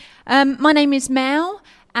My name is Mel,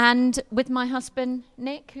 and with my husband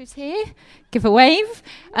Nick, who's here, give a wave,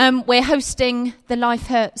 we're hosting the Life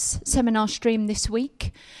Hurts seminar stream this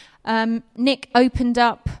week. Nick opened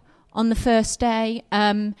up on the first day,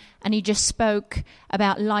 and he just spoke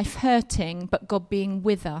about life hurting, but God being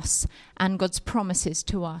with us and God's promises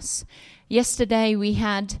to us. Yesterday we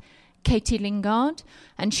had Katie Lingard,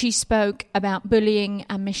 and she spoke about bullying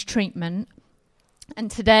and mistreatment. And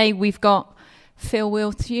today we've got Phil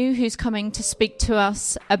Wilthew, who's coming to speak to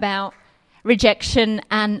us about rejection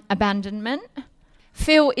and abandonment.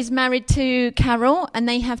 Phil is married to Carol, and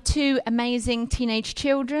they have 2 amazing teenage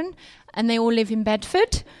children, and they all live in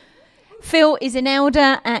Bedford. Phil is an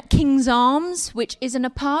elder at King's Arms, which isn't a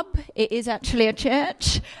pub, it is actually a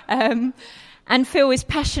church. And Phil is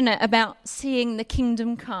passionate about seeing the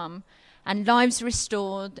kingdom come and lives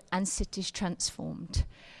restored and cities transformed.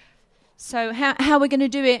 So how we're going to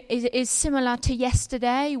do it is similar to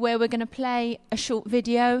yesterday, where we're going to play a short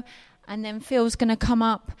video, and then Phil's going to come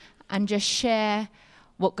up and just share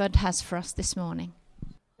what God has for us this morning.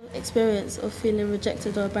 Experience of feeling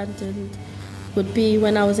rejected or abandoned would be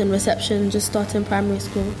when I was in reception, just starting primary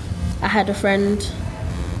school. I had a friend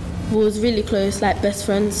who was really close, like best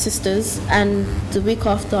friends, sisters, and the week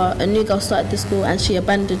after, a new girl started the school and she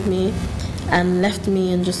abandoned me and left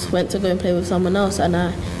me and just went to go and play with someone else, and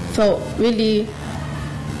I felt really,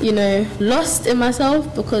 lost in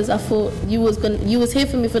myself, because I thought you was here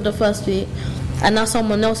for me for the first week, and now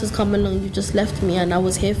someone else has come along, you just left me and I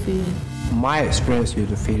was here for you. My experience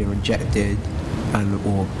with feeling rejected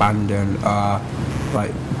or abandoned are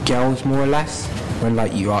like girls, more or less, when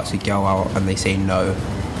like you ask a girl out and they say no,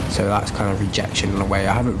 so that's kind of rejection in a way.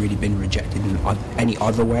 I haven't really been rejected in any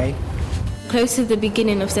other way. Close to the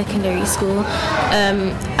beginning of secondary school,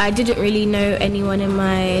 I didn't really know anyone in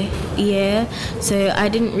my year, so I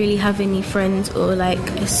didn't really have any friends or like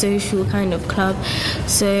a social kind of club,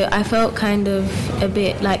 so I felt kind of a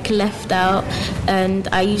bit like left out, and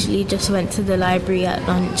I usually just went to the library at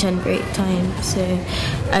lunch and break time, so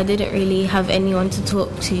I didn't really have anyone to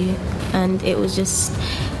talk to, and it was just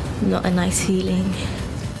not a nice feeling.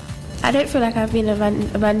 I don't feel like I've been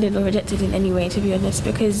abandoned or rejected in any way, to be honest,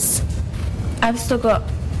 because I've still got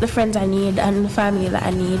the friends I need and the family that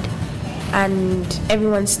I need, and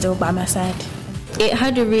everyone's still by my side. It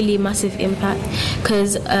had a really massive impact,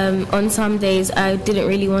 because on some days I didn't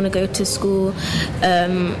really want to go to school.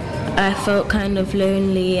 I felt kind of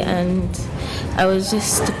lonely and I was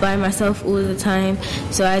just by myself all the time,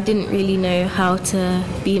 so I didn't really know how to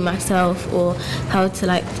be myself or how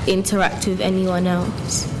to interact with anyone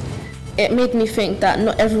else. It made me think that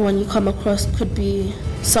not everyone you come across could be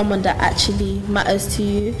someone that actually matters to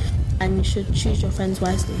you, and you should choose your friends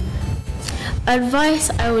wisely.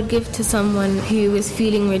 Advice I would give to someone who is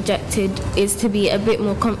feeling rejected is to be a bit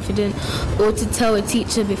more confident, or to tell a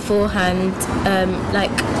teacher beforehand,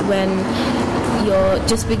 like when you're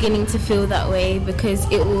just beginning to feel that way, because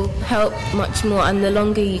it will help much more, and the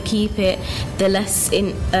longer you keep it,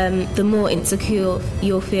 the more insecure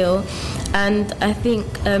you'll feel. And I think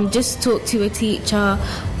just talk to a teacher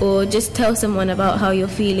or just tell someone about how you're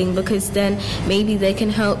feeling, because then maybe they can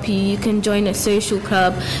help you. You can join a social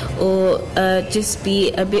club or just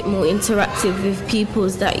be a bit more interactive with people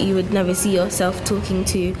that you would never see yourself talking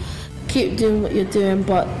to. Keep doing what you're doing,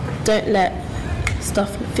 but don't let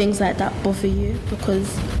things like that bother you, because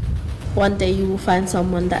one day you will find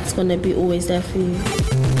someone that's going to be always there for you.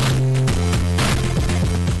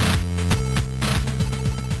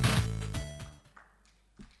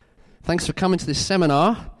 Thanks for coming to this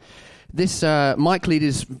seminar. This mic lead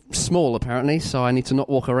is small, apparently, so I need to not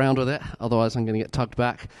walk around with it, otherwise I'm going to get tugged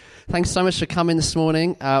back. Thanks so much for coming this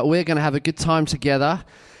morning. We're going to have a good time together,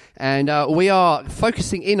 and we are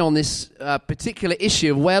focusing in on this particular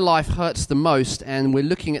issue of where life hurts the most, and we're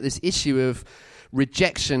looking at this issue of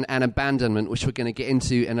rejection and abandonment, which we're going to get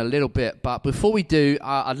into in a little bit. But before we do,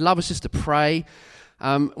 I'd love us just to pray.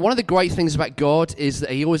 One of the great things about God is that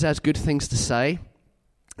he always has good things to say.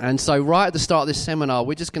 And so right at the start of this seminar,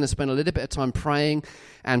 we're just going to spend a little bit of time praying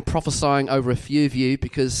and prophesying over a few of you,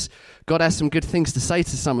 because God has some good things to say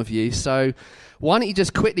to some of you. So why don't you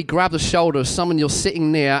just quickly grab the shoulder of someone you're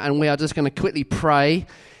sitting near, and we are just going to quickly pray,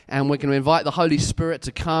 and we're going to invite the Holy Spirit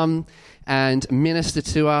to come and minister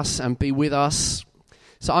to us and be with us.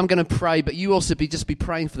 So I'm going to pray, but you also be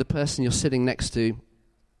praying for the person you're sitting next to.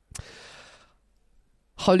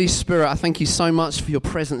 Holy Spirit, I thank you so much for your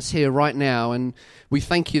presence here right now, and we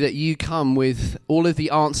thank you that you come with all of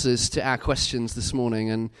the answers to our questions this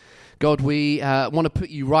morning. And God, we want to put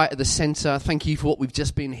you right at the center. Thank you for what we've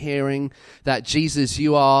just been hearing, that Jesus,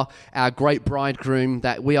 you are our great bridegroom,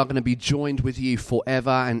 that we are going to be joined with you forever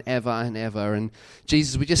and ever and ever. And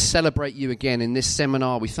Jesus, we just celebrate you again in this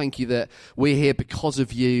seminar. We thank you that we're here because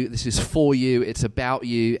of you. This is for you. It's about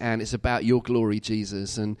you, and it's about your glory,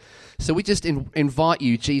 Jesus. And so we just invite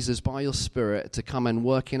you, Jesus, by your Spirit, to come and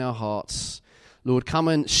work in our hearts. Lord, come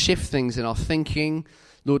and shift things in our thinking.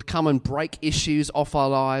 Lord, come and break issues off our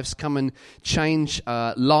lives. Come and change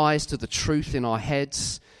lies to the truth in our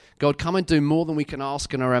heads. God, come and do more than we can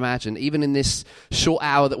ask and or imagine. Even in this short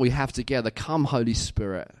hour that we have together, come, Holy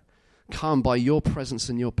Spirit. Come by your presence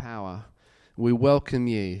and your power. We welcome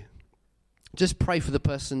you. Just pray for the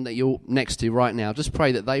person that you're next to right now. Just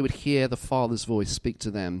pray that they would hear the Father's voice speak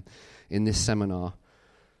to them in this seminar.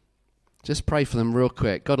 Just pray for them real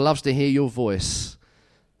quick. God loves to hear your voice.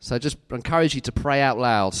 So just encourage you to pray out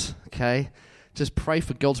loud, okay? Just pray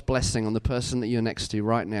for God's blessing on the person that you're next to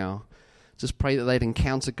right now. Just pray that they'd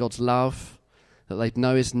encounter God's love, that they'd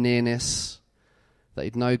know his nearness, that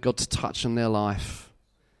they'd know God's touch on their life.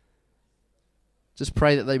 Just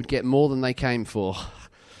pray that they would get more than they came for.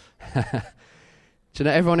 Do you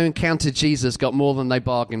know, everyone who encountered Jesus got more than they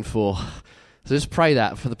bargained for. So just pray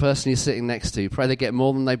that for the person you're sitting next to. Pray they get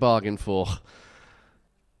more than they bargained for.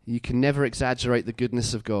 You can never exaggerate the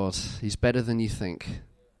goodness of God. He's better than you think.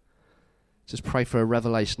 Just pray for a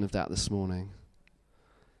revelation of that this morning.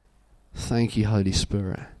 Thank you, Holy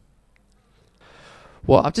Spirit.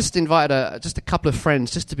 Well, I've just invited just a couple of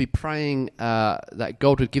friends just to be praying that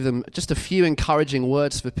God would give them just a few encouraging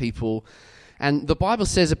words for people. And the Bible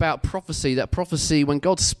says about prophecy, that prophecy, when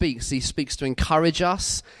God speaks, he speaks to encourage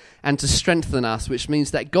us and to strengthen us, which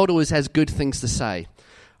means that God always has good things to say.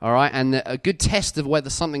 All right, and a good test of whether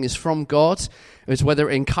something is from God is whether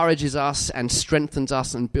it encourages us and strengthens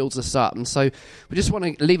us and builds us up. And so we just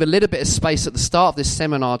want to leave a little bit of space at the start of this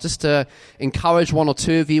seminar just to encourage one or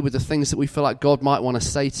two of you with the things that we feel like God might want to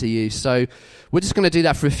say to you. So we're just going to do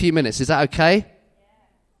that for a few minutes. Is that okay?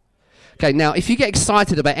 Okay, now, if you get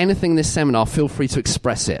excited about anything in this seminar, feel free to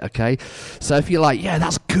express it, okay? So if you're like, yeah,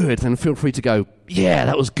 that's good, then feel free to go, yeah,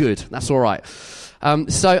 that was good. That's all right.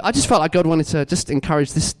 So I just felt like God wanted to just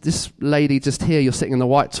encourage this lady just here. You're sitting in the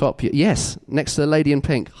white top. Yes, next to the lady in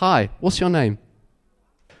pink. Hi, what's your name?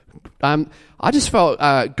 I just felt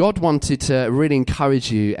God wanted to really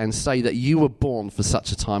encourage you and say that you were born for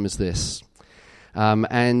such a time as this.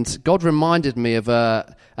 And God reminded me of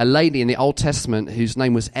a lady in the Old Testament whose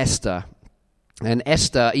name was Esther. And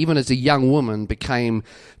Esther, even as a young woman, became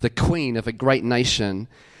the queen of a great nation.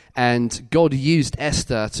 And God used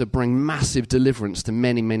Esther to bring massive deliverance to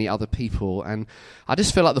many, many other people. And I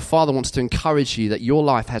just feel like the Father wants to encourage you that your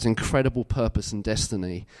life has incredible purpose and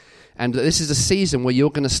destiny. And that this is a season where you're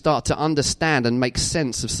going to start to understand and make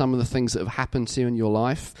sense of some of the things that have happened to you in your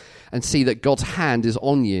life and see that God's hand is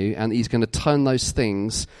on you and he's going to turn those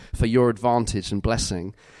things for your advantage and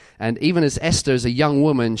blessing. And even as Esther, as a young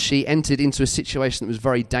woman, she entered into a situation that was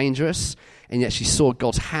very dangerous, and yet she saw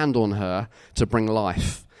God's hand on her to bring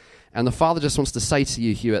life. And the Father just wants to say to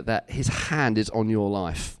you, Hewitt, that his hand is on your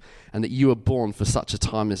life and that you were born for such a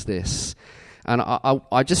time as this. And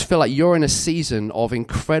I just feel like you're in a season of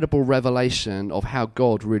incredible revelation of how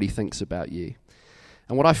God really thinks about you.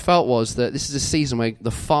 And what I felt was that this is a season where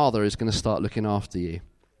the Father is going to start looking after you.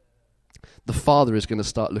 The Father is going to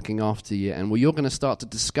start looking after you. And you're going to start to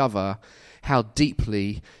discover how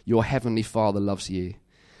deeply your Heavenly Father loves you.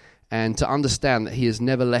 And to understand that he has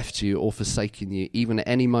never left you or forsaken you, even at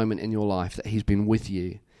any moment in your life, that he's been with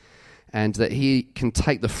you. And that he can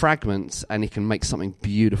take the fragments and he can make something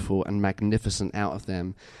beautiful and magnificent out of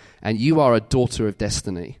them. And you are a daughter of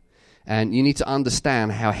destiny. And you need to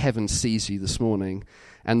understand how heaven sees you this morning.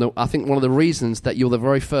 And I think one of the reasons that you're the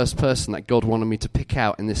very first person that God wanted me to pick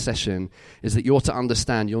out in this session is that you're to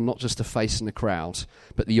understand you're not just a face in the crowd,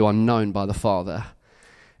 but that you are known by the Father.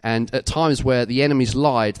 And at times where the enemy's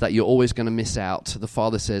lied that you're always going to miss out, the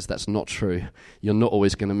Father says that's not true. You're not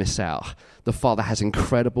always going to miss out. The Father has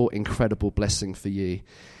incredible, incredible blessing for you.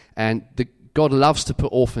 And God loves to put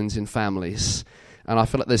orphans in families. And I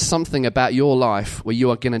feel like there's something about your life where you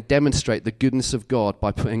are going to demonstrate the goodness of God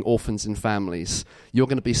by putting orphans in families. You're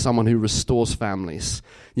going to be someone who restores families.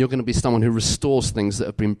 You're going to be someone who restores things that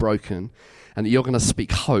have been broken. And that you're going to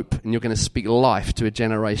speak hope and you're going to speak life to a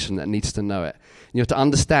generation that needs to know it. You have to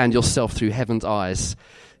understand yourself through heaven's eyes.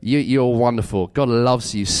 You're wonderful. God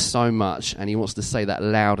loves you so much, and he wants to say that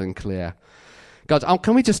loud and clear. God,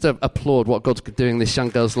 can we just applaud what God's doing in this young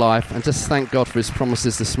girl's life and just thank God for his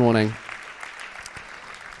promises this morning?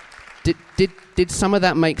 Did some of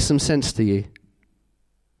that make some sense to you?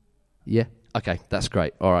 Yeah? Okay, that's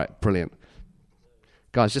great. All right, brilliant.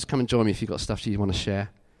 Guys, just come and join me if you've got stuff you want to share.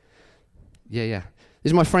 Yeah.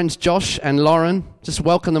 These are my friends Josh and Lauren. Just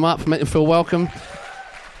welcome them up, make them feel welcome.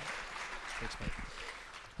 Thanks,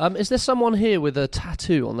 mate. Is there someone here with a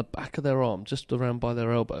tattoo on the back of their arm, just around by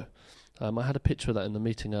their elbow? I had a picture of that in the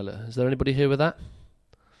meeting earlier. Is there anybody here with that?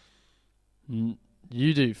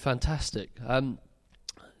 You do. Fantastic.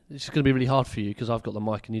 It's going to be really hard for you because I've got the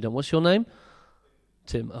mic and you don't. What's your name?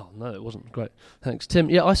 Tim. Oh, no, it wasn't. Great. Thanks, Tim.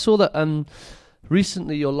 Yeah, I saw that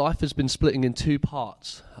recently your life has been splitting in two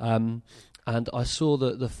parts. And I saw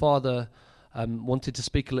that the Father wanted to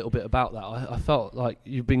speak a little bit about that. I felt like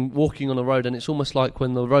you've been walking on a road, and it's almost like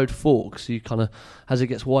when the road forks, you kind of, as it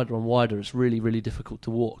gets wider and wider, it's really, really difficult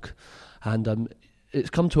to walk. And it's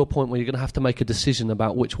come to a point where you're going to have to make a decision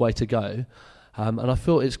about which way to go. And I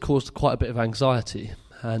feel it's caused quite a bit of anxiety.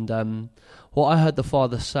 And what I heard the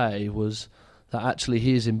Father say was that actually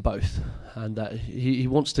he is in both, and that he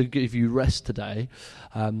wants to give you rest today,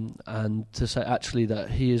 and to say actually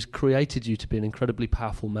that he has created you to be an incredibly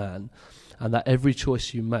powerful man, and that every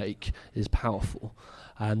choice you make is powerful,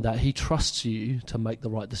 and that he trusts you to make the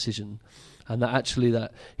right decision, and that actually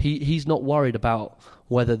that he's not worried about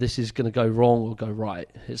whether this is going to go wrong or go right.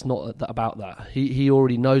 It's not about that. He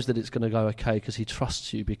already knows that it's going to go okay because he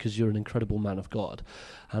trusts you, because you're an incredible man of God.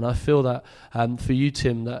 And I feel that for you,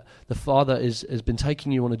 Tim, that the Father has been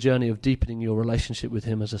taking you on a journey of deepening your relationship with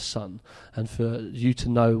him as a son, and for you to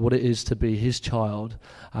know what it is to be his child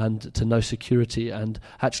and to know security. And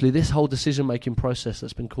actually this whole decision-making process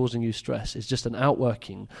that's been causing you stress is just an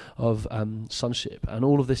outworking of sonship. And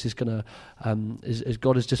all of this is going to, is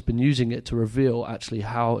God has just been using it to reveal actually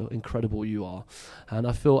how incredible you are. And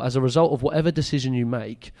I feel as a result of whatever decision you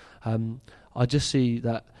make, I just see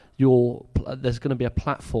that there's going to be a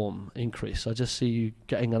platform increase. I just see you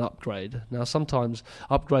getting an upgrade. Now, sometimes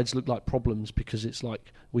upgrades look like problems because it's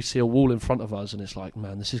like we see a wall in front of us and it's like,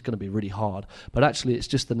 man, this is going to be really hard. But actually, it's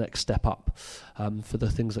just the next step up for the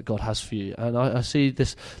things that God has for you. And I see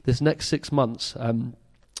this next 6 months,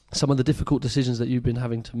 some of the difficult decisions that you've been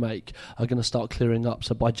having to make are going to start clearing up.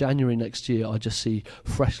 So by January next year, I just see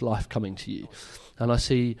fresh life coming to you. And I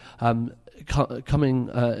see coming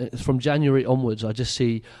from January onwards, I just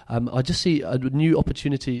see a new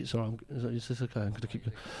opportunity. Sorry, is this okay? I'm going to keep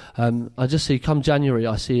going. I just see come January,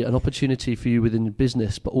 I see an opportunity for you within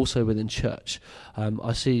business, but also within church.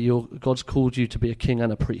 I see God's called you to be a king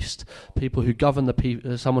and a priest, people who govern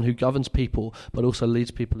someone who governs people, but also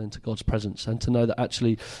leads people into God's presence. And to know that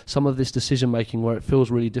actually some of this decision making, where it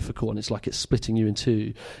feels really difficult and it's like it's splitting you in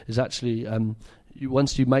two, is actually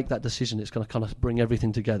once you make that decision, it's going to kind of bring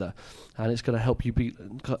everything together, and it's going to help you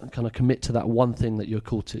kind of commit to that one thing that you're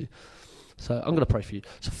called to. So I'm going to pray for you.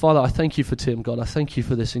 So Father, I thank you for Tim, God. I thank you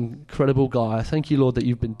for this incredible guy. I thank you, Lord, that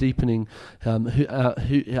you've been deepening out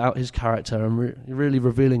his character and really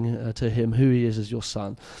revealing to him who he is as your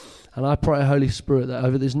son. And I pray, Holy Spirit, that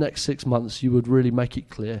over these next 6 months you would really make it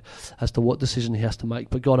clear as to what decision he has to make.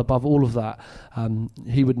 But God, above all of that,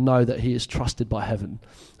 he would know that he is trusted by heaven.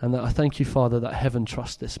 And that I thank you, Father, that heaven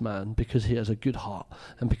trusts this man because he has a good heart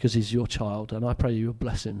and because he's your child. And I pray you will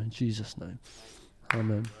bless him in Jesus' name.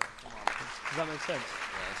 Amen. Does that make sense?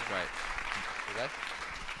 Yeah, that's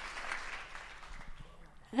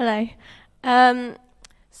great. Hello.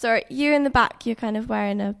 Sorry, you in the back, you're kind of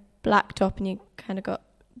wearing a black top and you kind of got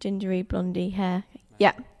gingery blondie hair.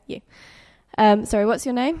 Yeah, you. Sorry, what's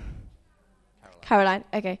your name? Caroline.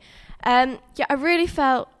 Okay. Yeah, I really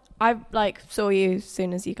felt, I saw you as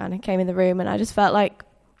soon as you kind of came in the room, and I just felt like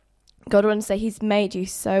God wanted to say he's made you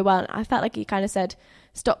so well. And I felt like he kind of said,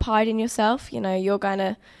 stop hiding yourself. You know, you're going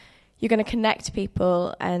to connect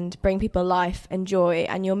people and bring people life and joy,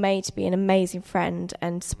 and you're made to be an amazing friend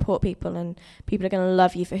and support people, and people are going to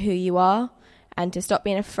love you for who you are. And to stop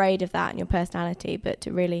being afraid of that and your personality, but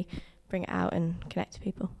to really bring it out and connect to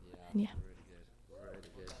people. And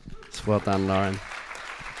It's well done, Lauren.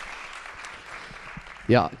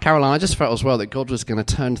 Yeah, Caroline, I just felt as well that God was going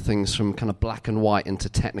to turn things from kind of black and white into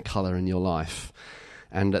technicolor in your life,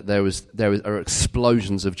 and that there are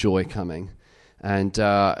explosions of joy coming. And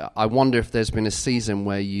I wonder if there's been a season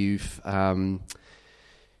where you've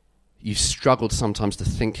struggled sometimes to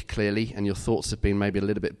think clearly, and your thoughts have been maybe a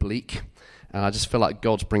little bit bleak. And I just feel like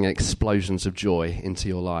God's bringing explosions of joy into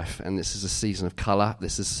your life. And this is a season of colour.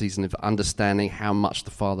 This is a season of understanding how much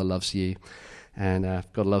the Father loves you. And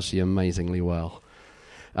God loves you amazingly well.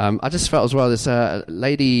 I just felt as well, there's a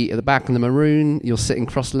lady at the back in the maroon. You're sitting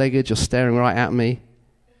cross-legged. You're staring right at me.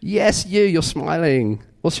 Yes, you're smiling.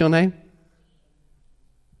 What's your name?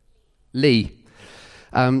 Lee.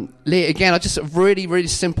 Leah, again, I just a really, really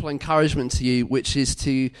simple encouragement to you, which is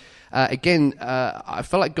to, I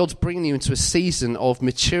feel like God's bringing you into a season of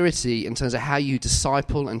maturity in terms of how you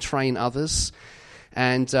disciple and train others.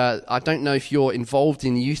 And I don't know if you're involved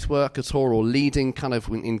in youth work at all or leading kind of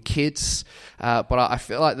in kids, but I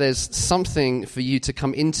feel like there's something for you to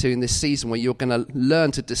come into in this season where you're going to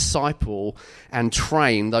learn to disciple and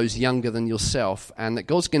train those younger than yourself, and that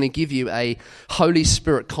God's going to give you a Holy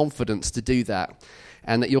Spirit confidence to do that.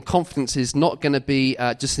 And that your confidence is not going to be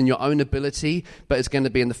just in your own ability, but it's going to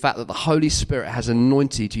be in the fact that the Holy Spirit has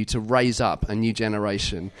anointed you to raise up a new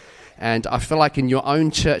generation. And I feel like in your own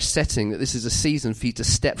church setting that this is a season for you to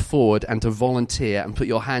step forward and to volunteer and put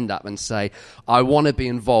your hand up and say, I want to be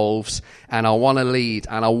involved and I want to lead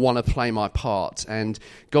and I want to play my part. And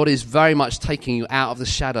God is very much taking you out of the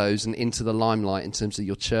shadows and into the limelight in terms of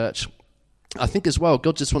your church. I think as well,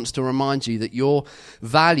 God just wants to remind you that your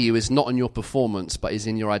value is not in your performance, but is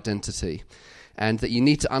in your identity. And that you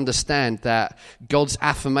need to understand that God's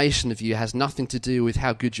affirmation of you has nothing to do with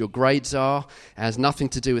how good your grades are, it has nothing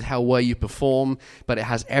to do with how well you perform, but it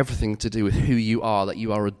has everything to do with who you are, that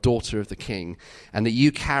you are a daughter of the King, and that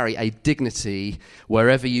you carry a dignity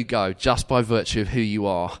wherever you go just by virtue of who you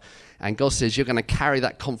are. And God says you're going to carry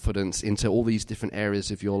that confidence into all these different areas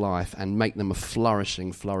of your life and make them a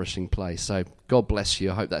flourishing place. So God bless you.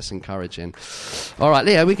 I hope that's encouraging. All right,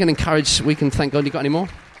 Leah, we can thank God. You got any more?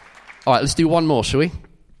 All right, let's do one more, shall we?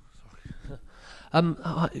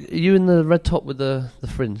 Are you in the red top with the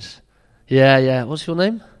fringe? Yeah. What's your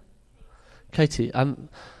name? Katie.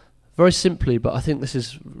 Very simply, but I think this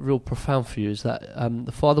is real profound for you, is that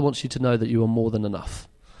the Father wants you to know that you are more than enough.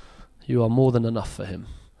 You are more than enough for Him.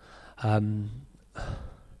 And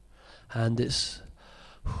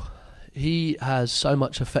He has so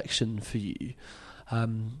much affection for you.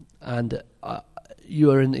 And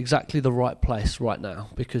you are in exactly the right place right now,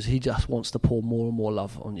 because He just wants to pour more and more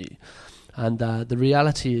love on you. And the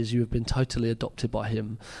reality is you have been totally adopted by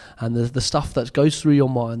Him. And the stuff that goes through your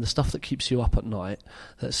mind, the stuff that keeps you up at night,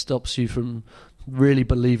 that stops you from really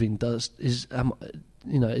believing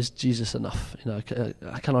is Jesus enough?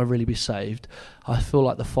 Can I really be saved? I feel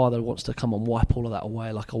like the Father wants to come and wipe all of that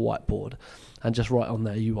away like a whiteboard and just write on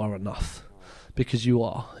there, you are enough. Because you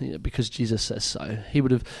are, because Jesus says so. He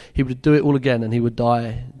would do it all again, and He would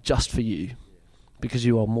die just for you, because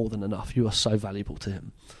you are more than enough. You are so valuable to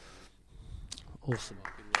Him. Awesome.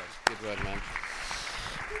 Good word, man.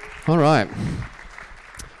 All right.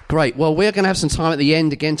 Great. Well, we're going to have some time at the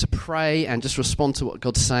end again to pray and just respond to what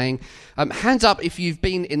God's saying. Hands up if you've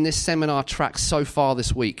been in this seminar track so far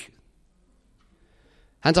this week.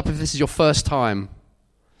 Hands up if this is your first time.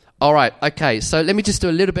 All right, okay, so let me just do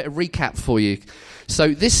a little bit of recap for you. So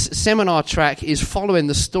this seminar track is following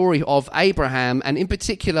the story of Abraham, and in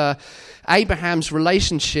particular, Abraham's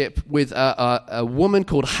relationship with a woman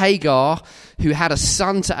called Hagar, who had a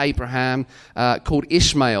son to Abraham called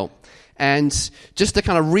Ishmael. And just to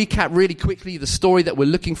kind of recap really quickly the story that we're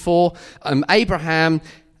looking for, Abraham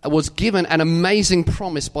was given an amazing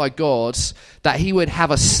promise by God that he would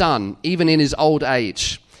have a son, even in his old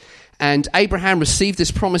age. And Abraham received this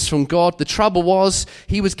promise from God. The trouble was,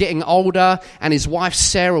 he was getting older and his wife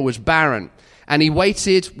Sarah was barren. And he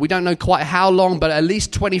waited, we don't know quite how long, but at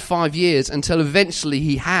least 25 years until eventually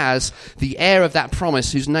he has the heir of that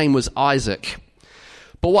promise, whose name was Isaac.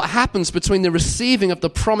 But what happens between the receiving of the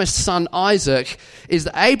promised son Isaac is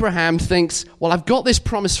that Abraham thinks, well, I've got this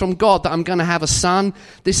promise from God that I'm going to have a son.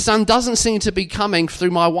 This son doesn't seem to be coming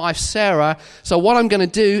through my wife Sarah. So what I'm going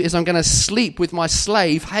to do is I'm going to sleep with my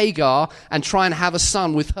slave Hagar and try and have a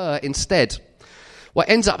son with her instead. What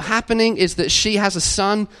ends up happening is that she has a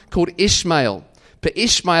son called Ishmael. But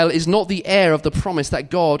Ishmael is not the heir of the promise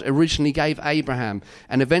that God originally gave Abraham.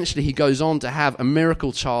 And eventually he goes on to have a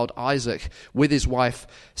miracle child, Isaac, with his wife,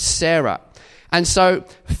 Sarah. And so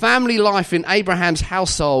family life in Abraham's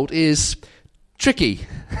household is tricky,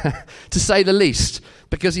 to say the least,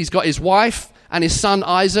 because he's got his wife and his son,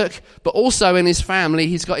 Isaac, but also in his family,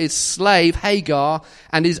 he's got his slave, Hagar,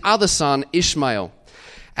 and his other son, Ishmael.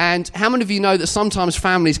 And how many of you know that sometimes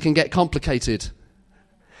families can get complicated?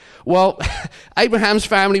 Well, Abraham's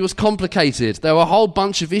family was complicated. There were a whole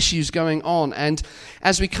bunch of issues going on. And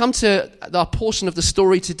as we come to our portion of the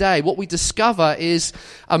story today, what we discover is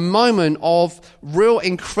a moment of real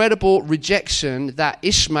incredible rejection that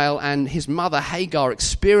Ishmael and his mother Hagar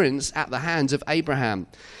experience at the hands of Abraham.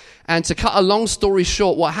 And to cut a long story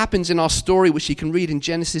short, what happens in our story, which you can read in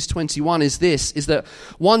Genesis 21, is that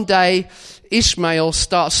one day Ishmael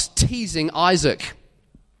starts teasing Isaac.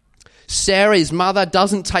 Sarah, his mother,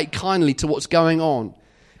 doesn't take kindly to what's going on.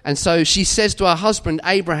 And so she says to her husband,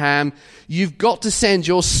 Abraham, you've got to send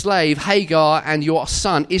your slave Hagar and your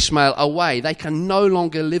son Ishmael away. They can no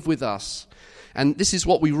longer live with us. And this is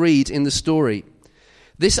what we read in the story.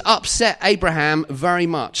 This upset Abraham very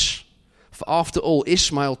much, for after all,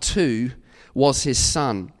 Ishmael too was his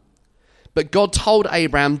son. But God told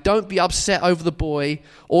Abraham, don't be upset over the boy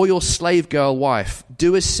or your slave girl wife.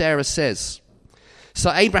 Do as Sarah says. So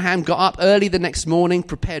Abraham got up early the next morning,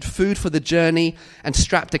 prepared food for the journey, and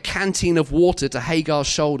strapped a canteen of water to Hagar's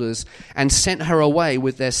shoulders and sent her away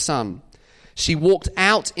with their son. She walked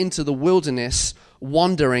out into the wilderness,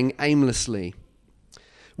 wandering aimlessly.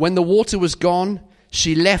 When the water was gone,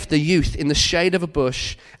 she left the youth in the shade of a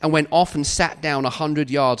bush and went off and sat down 100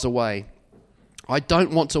 yards away. I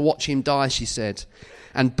don't want to watch him die, she said,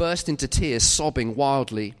 and burst into tears, sobbing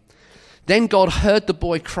wildly. Then God heard the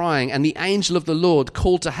boy crying, and the angel of the Lord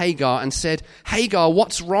called to Hagar and said, Hagar,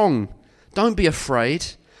 what's wrong? Don't be afraid,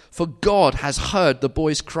 for God has heard the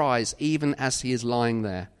boy's cries even as he is lying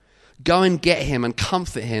there. Go and get him and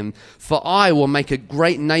comfort him, for I will make a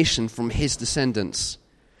great nation from his descendants.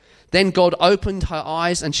 Then God opened her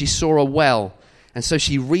eyes and she saw a well, and so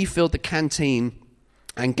she refilled the canteen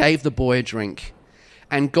and gave the boy a drink.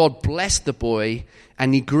 And God blessed the boy,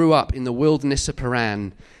 and he grew up in the wilderness of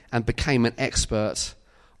Paran and became an expert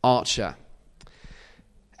archer.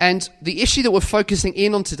 And the issue that we're focusing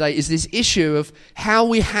in on today is this issue of how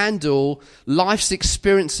we handle life's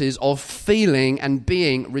experiences of feeling and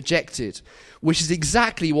being rejected, which is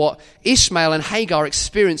exactly what Ishmael and Hagar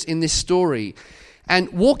experience in this story.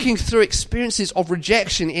 And walking through experiences of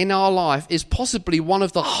rejection in our life is possibly one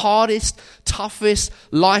of the hardest, toughest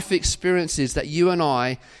life experiences that you and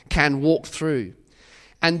I can walk through.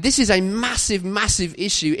 And this is a massive, massive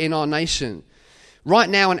issue in our nation. Right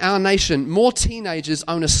now in our nation, more teenagers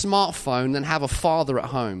own a smartphone than have a father at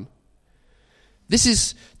home. This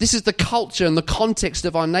is the culture and the context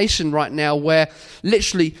of our nation right now, where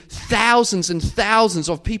literally thousands and thousands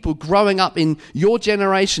of people growing up in your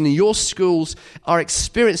generation, in your schools, are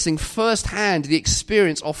experiencing firsthand the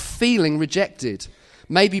experience of feeling rejected.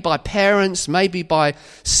 Maybe by parents, maybe by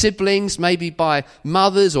siblings, maybe by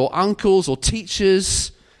mothers or uncles or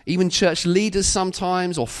teachers, even church leaders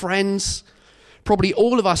sometimes, or friends. Probably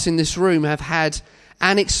all of us in this room have had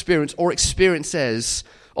an experience or experiences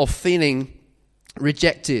of feeling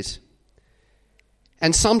rejected.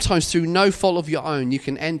 And sometimes through no fault of your own, you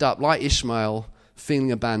can end up like Ishmael,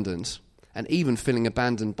 feeling abandoned, and even feeling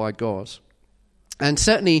abandoned by God. And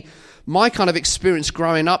certainly my kind of experience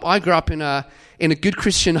growing up, I grew up in a good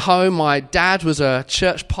Christian home. My dad was a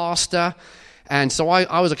church pastor, and so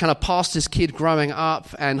I was a kind of pastor's kid growing up,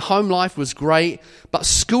 and home life was great, but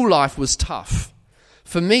school life was tough.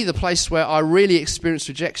 For me, the place where I really experienced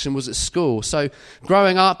rejection was at school. So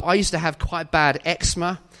growing up, I used to have quite bad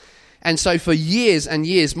eczema. And so for years and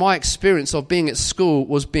years, my experience of being at school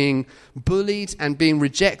was being bullied and being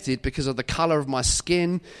rejected because of the color of my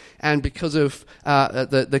skin and because of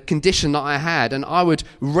the condition that I had. And I would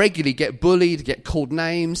regularly get bullied, get called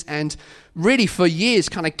names, and really for years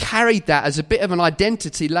kind of carried that as a bit of an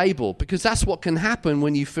identity label, because that's what can happen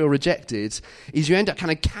when you feel rejected, is you end up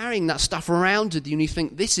kind of carrying that stuff around with you and you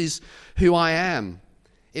think, this is who I am.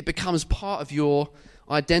 It becomes part of your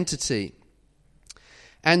identity.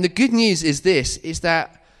 And the good news is this, is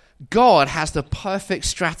that God has the perfect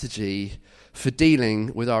strategy for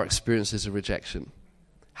dealing with our experiences of rejection.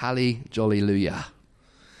 Halle jolly lujah.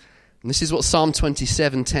 And this is what Psalm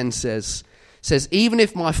 27:10 says. It says, even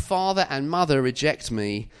if my father and mother reject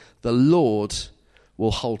me, the Lord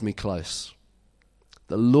will hold me close.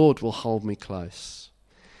 The Lord will hold me close.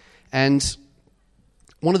 And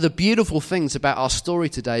one of the beautiful things about our story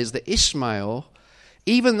today is that Ishmael,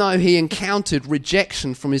 even though he encountered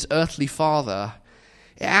rejection from his earthly father,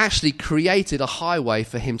 it actually created a highway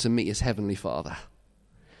for him to meet his heavenly Father.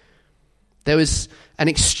 There was an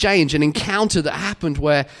exchange, an encounter that happened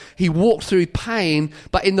where he walked through pain,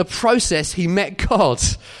 but in the process he met God.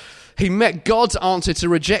 He met God's answer to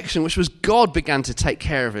rejection, which was God began to take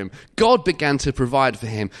care of him. God began to provide for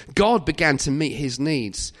him. God began to meet his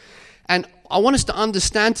needs. And I want us to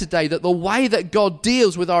understand today that the way that God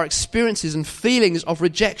deals with our experiences and feelings of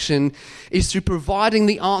rejection is through providing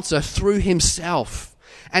the answer through himself.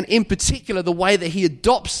 And in particular, the way that he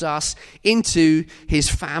adopts us into his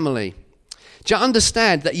family. Do you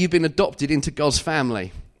understand that you've been adopted into God's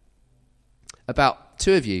family? About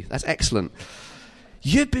 2 of you. That's excellent.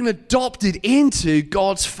 You've been adopted into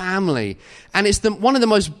God's family. And it's one of the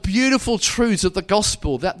most beautiful truths of the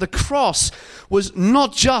gospel, that the cross was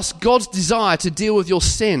not just God's desire to deal with your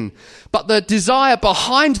sin, but the desire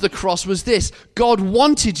behind the cross was this: God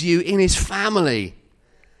wanted you in his family.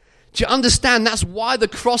 Do you understand? That's why the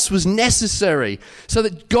cross was necessary, so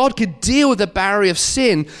that God could deal with the barrier of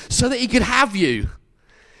sin, so that he could have you.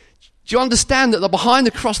 Do you understand that behind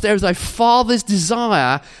the cross there is a Father's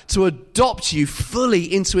desire to adopt you fully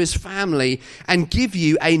into his family and give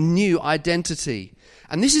you a new identity?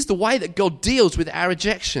 And this is the way that God deals with our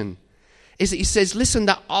rejection, is that he says, listen,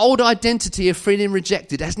 that old identity of feeling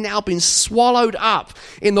rejected has now been swallowed up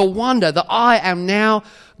in the wonder that I am now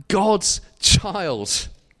God's child.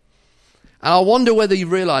 And I wonder whether you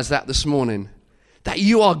realize that this morning, that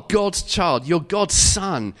you are God's child, you're God's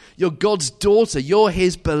son, you're God's daughter, you're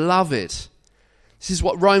his beloved. This is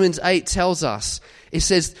what Romans 8 tells us. It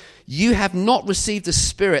says, you have not received a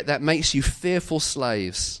spirit that makes you fearful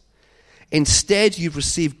slaves. Instead, you've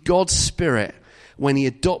received God's Spirit when he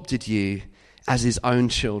adopted you as his own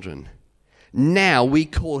children. Now we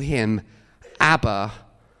call him Abba,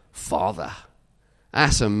 Father.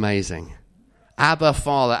 That's amazing. Abba,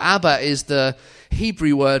 Father. Abba is the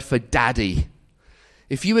Hebrew word for daddy.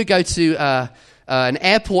 If you would go to an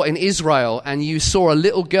airport in Israel and you saw a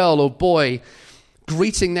little girl or boy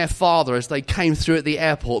greeting their father as they came through at the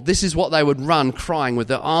airport, this is what they would run crying with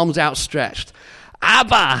their arms outstretched.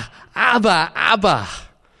 Abba, Abba, Abba.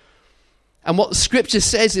 And what the scripture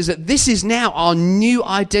says is that this is now our new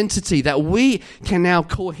identity, that we can now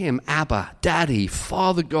call him Abba, Daddy,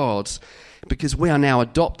 Father God, because we are now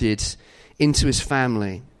adopted into his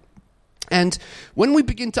family. And when we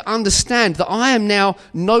begin to understand that I am now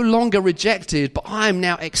no longer rejected, but I am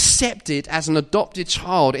now accepted as an adopted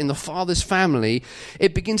child in the Father's family,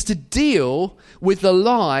 it begins to deal with the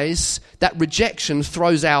lies that rejection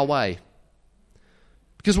throws our way.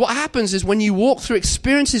 Because what happens is when you walk through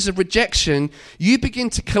experiences of rejection, you begin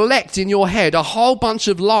to collect in your head a whole bunch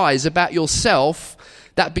of lies about yourself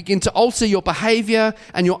that begin to alter your behavior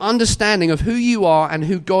and your understanding of who you are and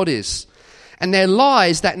who God is. And they're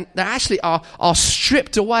lies that actually are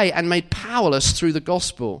stripped away and made powerless through the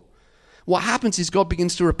gospel. What happens is God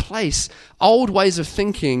begins to replace old ways of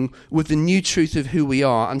thinking with the new truth of who we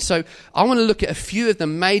are. And so I want to look at a few of the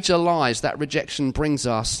major lies that rejection brings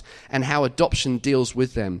us and how adoption deals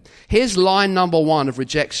with them. Here's lie number one of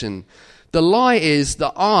rejection. The lie is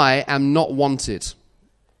that I am not wanted.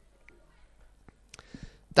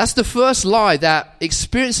 That's the first lie that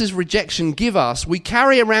experiences of rejection give us. We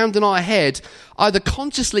carry around in our head, either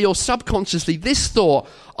consciously or subconsciously, this thought,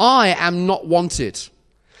 I am not wanted.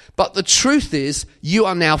 But the truth is, you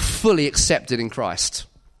are now fully accepted in Christ.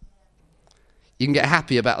 You can get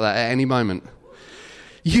happy about that at any moment.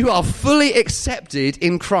 You are fully accepted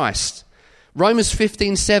in Christ. Romans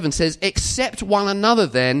 15:7 says, accept one another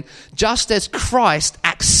then, just as Christ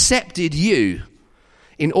accepted you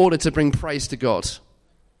in order to bring praise to God.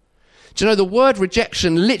 Do you know the word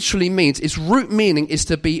rejection literally means, its root meaning is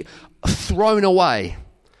to be thrown away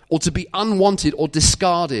or to be unwanted or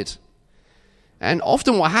discarded. And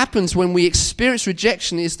often what happens when we experience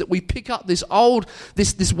rejection is that we pick up this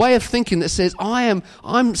way of thinking that says,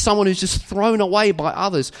 I'm someone who's just thrown away by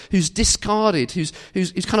others, who's discarded, who's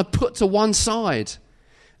kind of put to one side.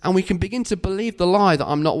 And we can begin to believe the lie that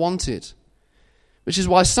I'm not wanted. Which is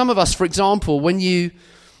why some of us, for example, when you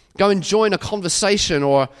go and join a conversation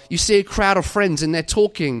or you see a crowd of friends and they're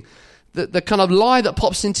talking, the kind of lie that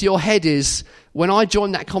pops into your head is, when I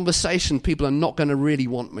join that conversation, people are not going to really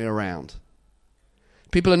want me around.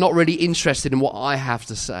 People are not really interested in what I have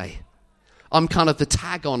to say. I'm kind of the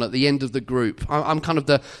tag on at the end of the group. I'm kind of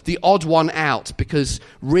the odd one out because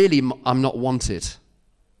really I'm not wanted.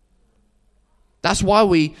 That's why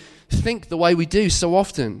we think the way we do so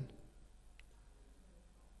often.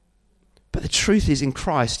 But the truth is, in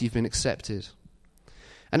Christ you've been accepted.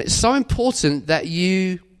 And it's so important that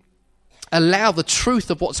you allow the truth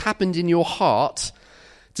of what's happened in your heart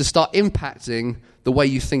to start impacting the way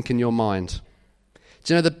you think in your mind.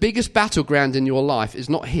 Do you know the biggest battleground in your life is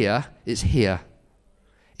not here, it's here.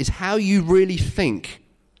 It's how you really think.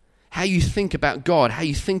 How you think about God, how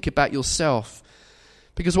you think about yourself.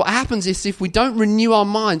 Because what happens is if we don't renew our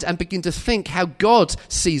minds and begin to think how God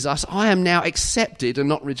sees us, I am now accepted and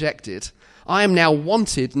not rejected. I am now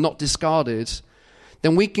wanted, not discarded.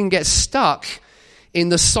 Then we can get stuck in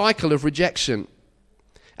the cycle of rejection.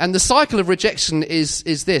 And the cycle of rejection is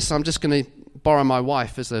this. I'm just going to borrow my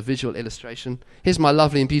wife as a visual illustration. Here's my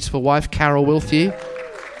lovely and beautiful wife, Carol Wilthew.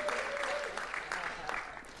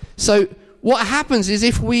 So what happens is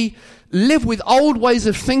if we live with old ways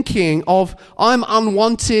of thinking of I'm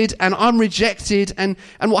unwanted and I'm rejected, and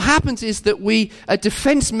what happens is that a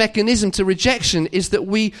defense mechanism to rejection is that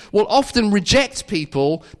we will often reject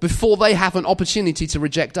people before they have an opportunity to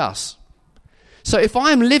reject us. So if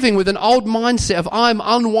I'm living with an old mindset of I'm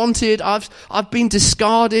unwanted, I've been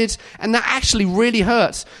discarded, and that actually really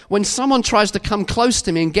hurts. When someone tries to come close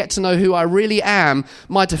to me and get to know who I really am,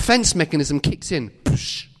 my defense mechanism kicks in.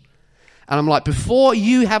 And I'm like, before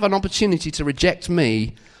you have an opportunity to reject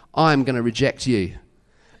me, I'm going to reject you.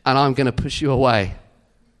 And I'm going to push you away.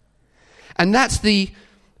 And that's the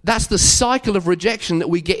cycle of rejection that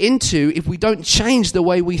we get into if we don't change the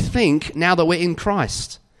way we think now that we're in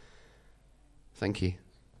Christ. Thank you.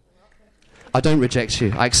 I don't reject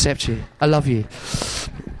you. I accept you. I love you.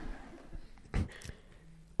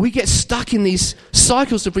 We get stuck in these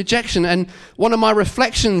cycles of rejection. And one of my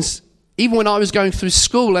reflections, even when I was going through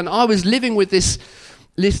school and I was living with this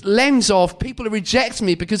lens of people who reject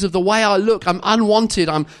me because of the way I look, I'm unwanted,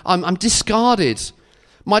 I'm discarded.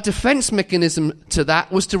 My defense mechanism to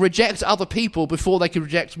that was to reject other people before they could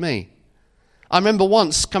reject me. I remember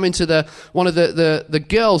once coming to one of the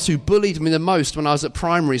girls who bullied me the most when I was at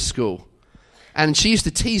primary school. And she used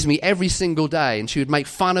to tease me every single day, and she would make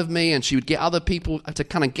fun of me, and she would get other people to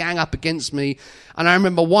kind of gang up against me. And I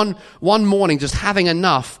remember one morning just having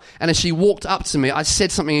enough, and as she walked up to me, I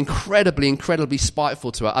said something incredibly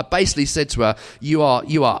spiteful to her. I basically said to her, you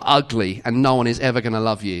are ugly, and no one is ever going to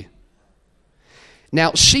love you.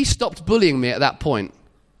 Now, she stopped bullying me at that point.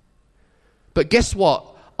 But guess what?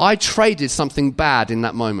 I traded something bad in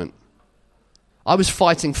that moment. I was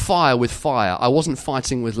fighting fire with fire. I wasn't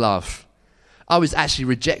fighting with love. I was actually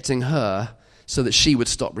rejecting her so that she would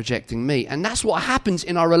stop rejecting me. And that's what happens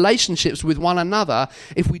in our relationships with one another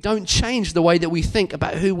if we don't change the way that we think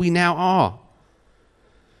about who we now are.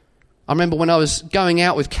 I remember when I was going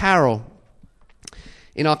out with Carol,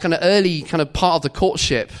 in our kind of early kind of part of the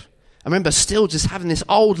courtship, I remember still just having this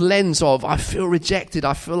old lens of I feel rejected,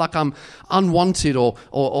 I feel like I'm unwanted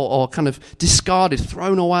or kind of discarded,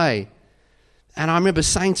 thrown away. And I remember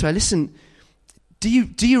saying to her, listen, do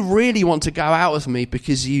you really want to go out with me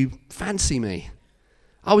because you fancy me?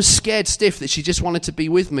 I was scared stiff that she just wanted to be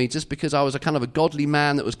with me just because I was a kind of a godly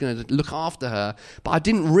man that was going to look after her. But I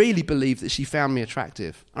didn't really believe that she found me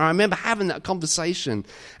attractive. And I remember having that conversation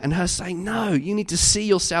and her saying, no, you need to see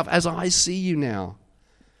yourself as I see you now.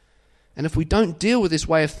 And if we don't deal with this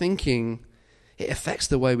way of thinking, it affects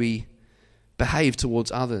the way we behave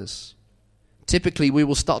towards others. Typically, we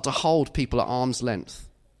will start to hold people at arm's length.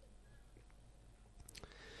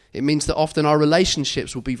 It means that often our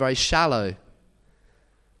relationships will be very shallow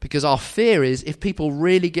because our fear is if people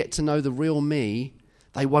really get to know the real me,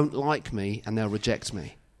 they won't like me and they'll reject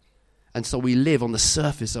me. And so we live on the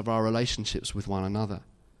surface of our relationships with one another.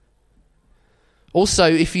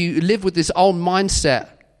 Also, if you live with this old mindset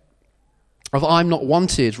of I'm not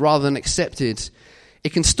wanted rather than accepted,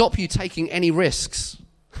 it can stop you taking any risks.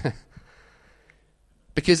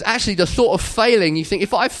 Because actually the thought of failing, you think,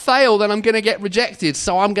 if I fail, then I'm going to get rejected,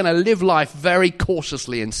 so I'm going to live life very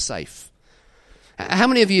cautiously and safe. How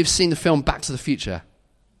many of you have seen the film Back to the Future?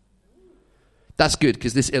 That's good,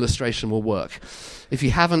 because this illustration will work. If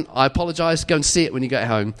you haven't, I apologize. Go and see it when you get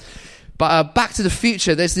home. But Back to the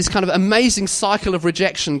Future, there's this kind of amazing cycle of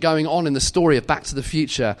rejection going on in the story of Back to the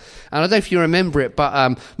Future. And I don't know if you remember it,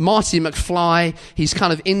 but Marty McFly, he's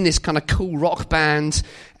kind of in this kind of cool rock band,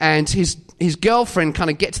 and his girlfriend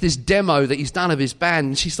kind of gets this demo that he's done of his band,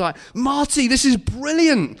 and she's like, Marty, this is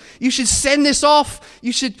brilliant. You should send this off.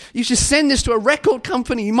 You should send this to a record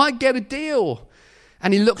company. You might get a deal.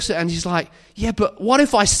 And he looks at it and he's like, yeah, but what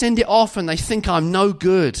if I send it off and they think I'm no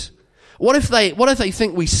good? What if they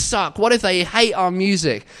think we suck? What if they hate our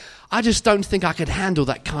music? I just don't think I could handle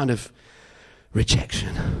that kind of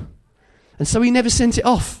rejection. And so he never sent it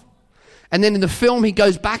off. And then in the film, he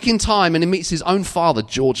goes back in time and he meets his own father,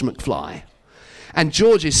 George McFly. And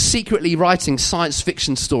George is secretly writing science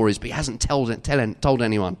fiction stories, but he hasn't told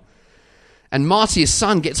anyone. And Marty, his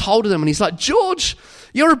son, gets hold of them and he's like, George,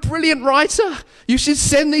 you're a brilliant writer. You should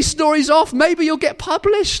send these stories off. Maybe you'll get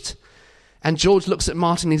published. And George looks at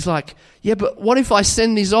Martin and he's like, yeah, but what if I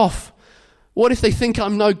send these off? What if they think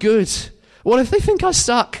I'm no good? What if they think I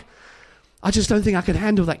suck? I just don't think I could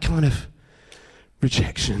handle that kind of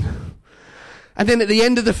rejection. And then at the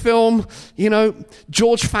end of the film,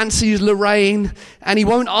 George fancies Lorraine and he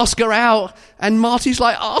won't ask her out. And Marty's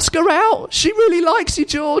like, ask her out. She really likes you,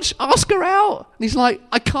 George. Ask her out. And he's like,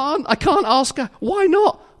 I can't ask her. Why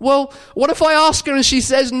not? Well, what if I ask her and she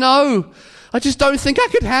says no? I just don't think I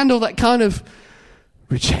could handle that kind of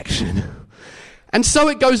rejection. And so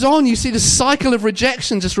it goes on. You see the cycle of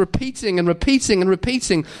rejection just repeating and repeating and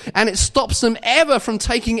repeating. And it stops them ever from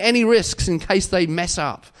taking any risks in case they mess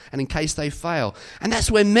up and in case they fail. And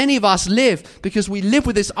that's where many of us live, because we live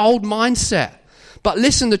with this old mindset. But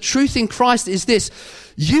listen, the truth in Christ is this.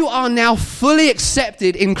 You are now fully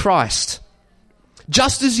accepted in Christ.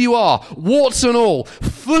 Just as you are, warts and all,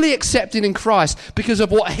 fully accepted in Christ because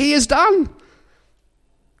of what he has done.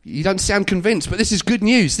 You don't sound convinced, but this is good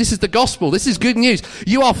news. This is the gospel. This is good news.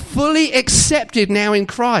 You are fully accepted now in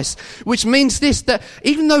Christ, which means this, that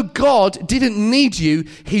even though God didn't need you,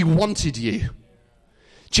 he wanted you.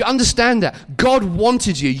 Do you understand that? God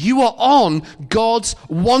wanted you. You are on God's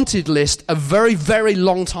wanted list a very, very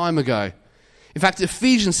long time ago. In fact,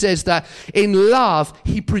 Ephesians says that in love,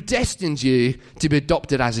 he predestined you to be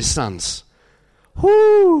adopted as his sons.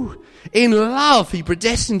 Whoo! In love, he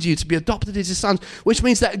predestined you to be adopted as his sons, which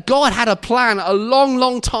means that God had a plan a long,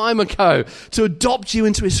 long time ago to adopt you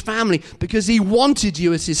into his family because he wanted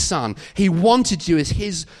you as his son. He wanted you as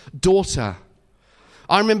his daughter.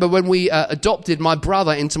 I remember when we adopted my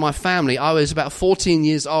brother into my family, I was about 14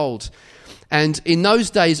 years old. And in those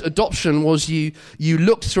days, adoption was you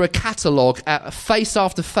looked through a catalogue at face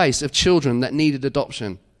after face of children that needed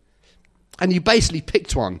adoption. And you basically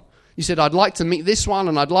picked one. You said, I'd like to meet this one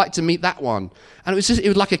and I'd like to meet that one. And it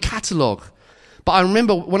was like a catalogue. But I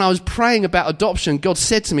remember when I was praying about adoption, God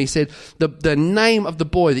said to me, he said, the name of the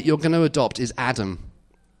boy that you're going to adopt is Adam.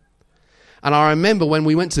 And I remember when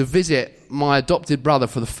we went to visit my adopted brother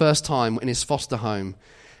for the first time in his foster home,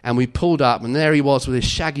 and we pulled up, and there he was with his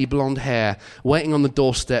shaggy blonde hair, waiting on the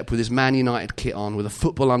doorstep with his Man United kit on, with a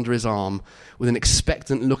football under his arm, with an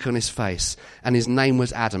expectant look on his face, and his name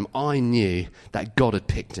was Adam. I knew that God had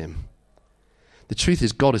picked him. The truth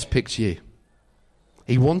is, God has picked you.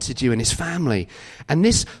 He wanted you in his family. And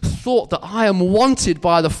this thought that I am wanted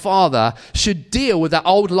by the Father should deal with that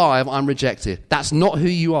old lie of I'm rejected. That's not who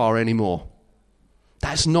you are anymore.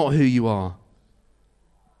 That's not who you are.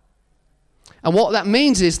 And what that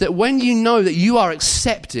means is that when you know that you are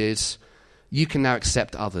accepted, you can now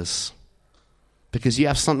accept others because you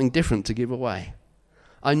have something different to give away.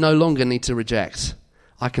 I no longer need to reject.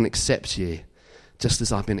 I can accept you just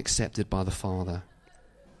as I've been accepted by the Father.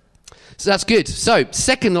 So that's good. So,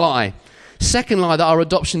 second lie that our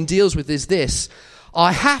adoption deals with is this.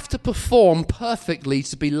 I have to perform perfectly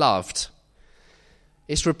to be loved.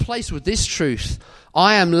 It's replaced with this truth.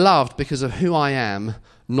 I am loved because of who I am,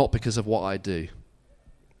 not because of what I do.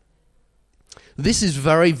 This is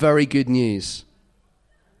very, very good news.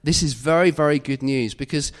 This is very, very good news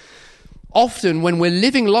because often when we're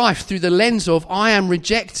living life through the lens of I am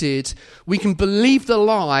rejected, we can believe the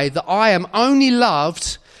lie that I am only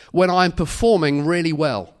loved when I'm performing really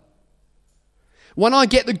well. When I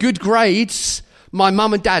get the good grades, my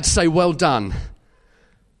mum and dad say, well done.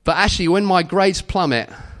 But actually, when my grades plummet,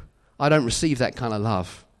 I don't receive that kind of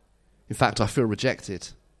love. In fact, I feel rejected.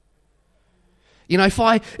 You know, if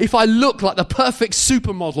I look like the perfect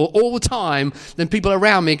supermodel all the time, then people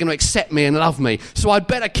around me are going to accept me and love me. So I'd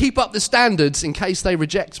better keep up the standards in case they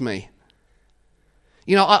reject me.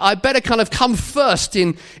 You know, I better kind of come first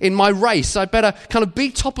in my race. I better kind of be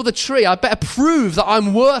top of the tree. I better prove that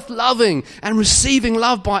I'm worth loving and receiving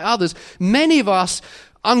love by others. Many of us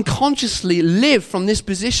unconsciously live from this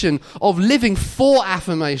position of living for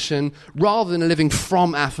affirmation rather than living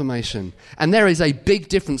from affirmation. And there is a big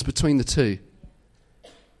difference between the two.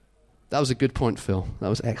 That was a good point, Phil. That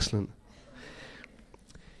was excellent.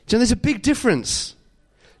 Do you know, there's a big difference.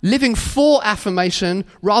 Living for affirmation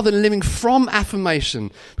rather than living from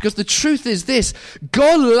affirmation. Because the truth is this,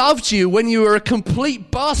 God loved you when you were a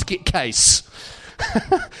complete basket case.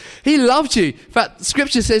 He loved you. In fact,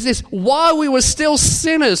 Scripture says this, while we were still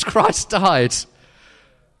sinners, Christ died.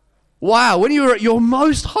 Wow, when you were at your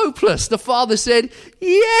most hopeless, the Father said,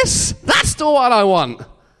 yes, that's the one I want.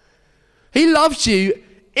 He loved you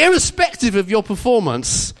irrespective of your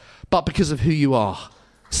performance, but because of who you are.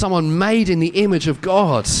 Someone made in the image of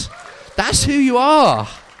God. That's who you are.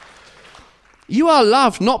 You are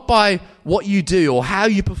loved not by what you do or how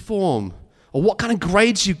you perform or what kind of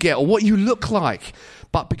grades you get or what you look like,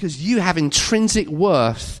 but because you have intrinsic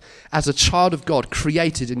worth as a child of God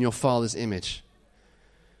created in your Father's image.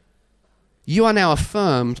 You are now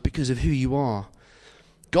affirmed because of who you are.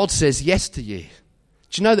 God says yes to you.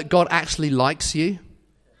 Do you know that God actually likes you?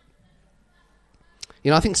 You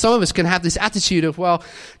know, I think some of us can have this attitude of, well,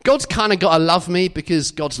 God's kind of got to love me because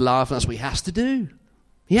God's love, and that's what he has to do.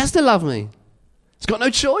 He has to love me. He's got no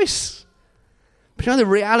choice. But you know, the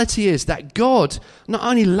reality is that God not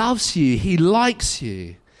only loves you, he likes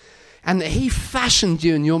you, and that he fashioned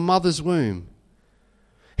you in your mother's womb.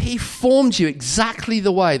 He formed you exactly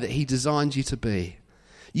the way that he designed you to be.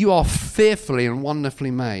 You are fearfully and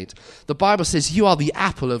wonderfully made. The Bible says you are the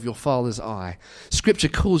apple of your Father's eye. Scripture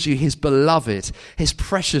calls you his beloved, his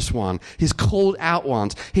precious one, his called out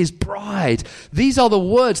ones, his bride. These are the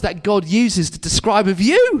words that God uses to describe of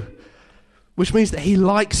you, which means that he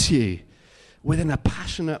likes you within a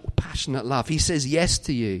passionate love. He says yes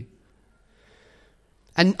to you.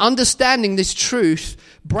 And understanding this truth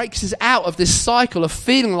breaks us out of this cycle of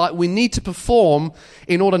feeling like we need to perform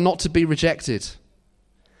in order not to be rejected.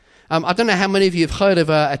 I don't know how many of you have heard of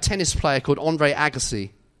a tennis player called Andre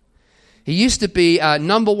Agassi. He used to be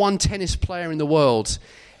number one tennis player in the world,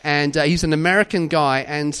 and he's an American guy,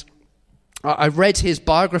 and I read his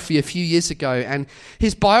biography a few years ago, and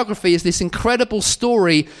his biography is this incredible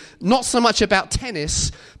story, not so much about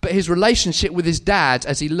tennis, but his relationship with his dad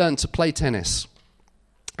as he learned to play tennis.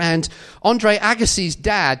 And Andre Agassi's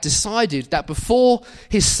dad decided that before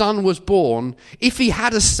his son was born, if he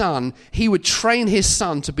had a son, he would train his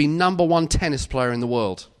son to be number one tennis player in the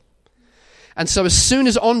world. And so as soon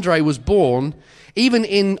as Andre was born, even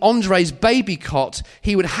in Andre's baby cot,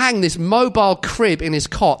 he would hang this mobile crib in his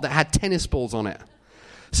cot that had tennis balls on it,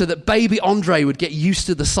 so that baby Andre would get used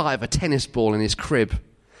to the sight of a tennis ball in his crib.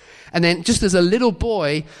 And then just as a little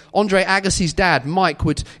boy, Andre Agassi's dad, Mike,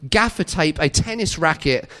 would gaffer tape a tennis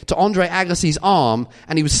racket to Andre Agassi's arm,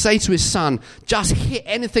 and he would say to his son, just hit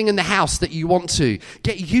anything in the house that you want to.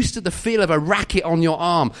 Get used to the feel of a racket on your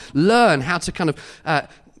arm. Learn how to kind of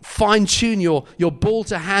fine-tune your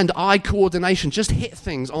ball-to-hand eye coordination. Just hit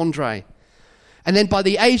things, Andre. And then by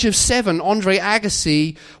the age of 7, Andre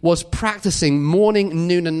Agassi was practicing morning,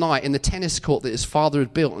 noon, and night in the tennis court that his father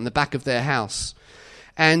had built in the back of their house.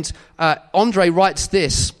 And Andre writes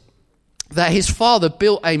this, that his father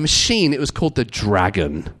built a machine. It was called the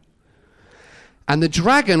Dragon. And the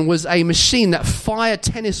Dragon was a machine that fired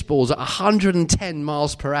tennis balls at 110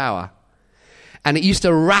 miles per hour. And it used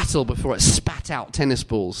to rattle before it spat out tennis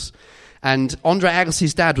balls. And Andre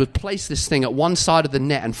Agassi's dad would place this thing at one side of the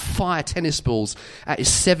net and fire tennis balls at his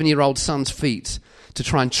 7-year-old son's feet to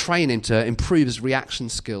try and train him to improve his reaction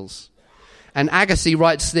skills. And Agassi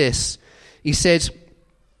writes this. He said,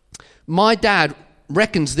 my dad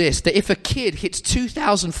reckons this, that if a kid hits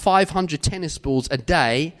 2,500 tennis balls a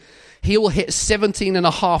day, he will hit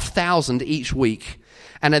 17,500 each week.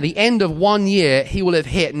 And at the end of 1 year, he will have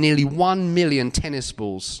hit nearly 1 million tennis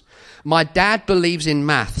balls. My dad believes in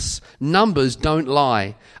maths. Numbers don't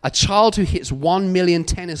lie. A child who hits 1 million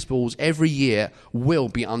tennis balls every year will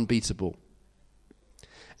be unbeatable.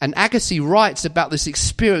 And Agassi writes about this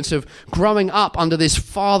experience of growing up under this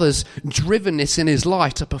father's drivenness in his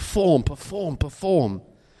life to perform.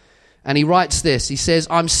 And he writes this. He says,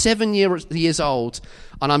 I'm 7 years old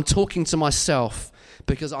and I'm talking to myself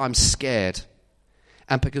because I'm scared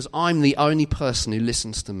and because I'm the only person who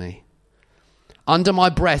listens to me. Under my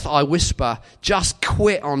breath, I whisper, just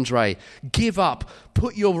quit, Andre. Give up.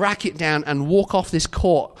 Put your racket down and walk off this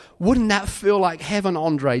court. Wouldn't that feel like heaven,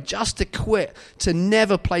 Andre? Just to quit, to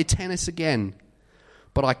never play tennis again.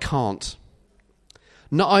 But I can't.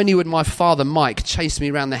 Not only would my father, Mike, chase me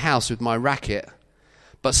around the house with my racket,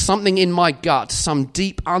 but something in my gut, some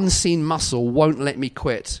deep unseen muscle won't let me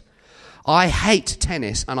quit. I hate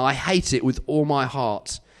tennis and I hate it with all my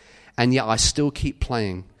heart. And yet I still keep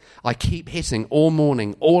playing. I keep hitting all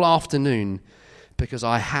morning, all afternoon, because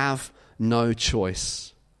I have no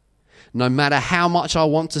choice. No matter how much I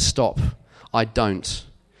want to stop, I don't.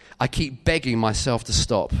 I keep begging myself to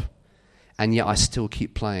stop, and yet I still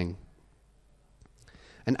keep playing.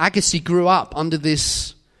 And Agassi grew up under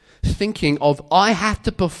this thinking of, I have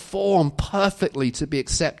to perform perfectly to be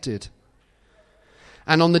accepted.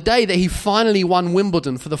 And on the day that he finally won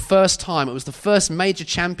Wimbledon for the first time, it was the first major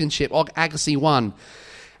championship Agassi won,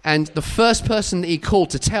 and the first person that he called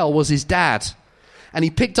to tell was his dad. And he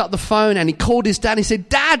picked up the phone and he called his dad. He said,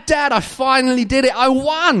 Dad, I finally did it. I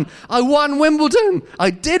won Wimbledon. I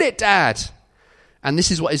did it, Dad. And this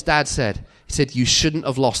is what his dad said. He said, you shouldn't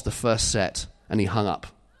have lost the first set. And he hung up.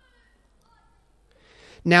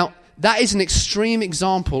 Now, that is an extreme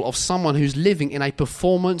example of someone who's living in a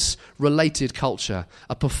performance-related culture,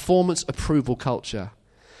 a performance approval culture.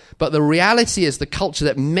 But the reality is the culture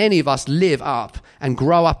that many of us live up and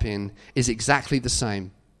grow up in is exactly the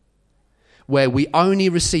same. Where we only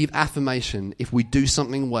receive affirmation if we do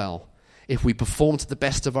something well, if we perform to the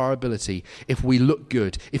best of our ability, if we look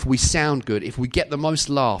good, if we sound good, if we get the most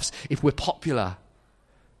laughs, if we're popular.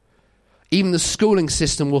 Even the schooling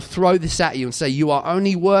system will throw this at you and say you are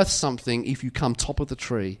only worth something if you come top of the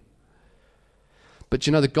tree. But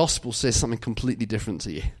you know, the gospel says something completely different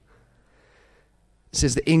to you. It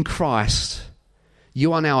says that in Christ,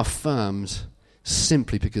 you are now affirmed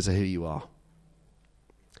simply because of who you are.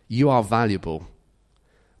 You are valuable.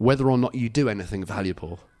 Whether or not you do anything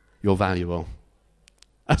valuable, you're valuable.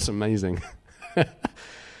 That's amazing.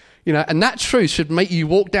 And that truth should make you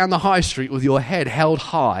walk down the high street with your head held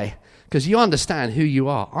high, because you understand who you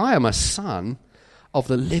are. I am a son of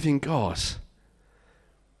the living God.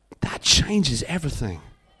 That changes everything.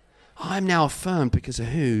 I'm now affirmed because of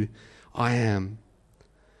who I am.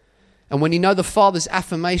 And when you know the Father's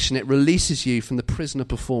affirmation, it releases you from the prisoner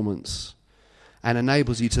performance and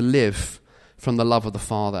enables you to live from the love of the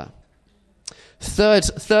Father.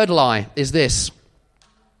 Third lie is this: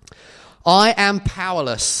 I am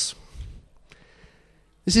powerless.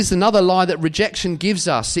 This is another lie that rejection gives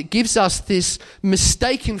us. It gives us this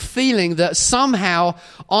mistaken feeling that somehow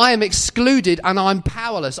I am excluded and I'm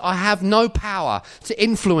powerless. I have no power to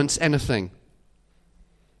influence anything.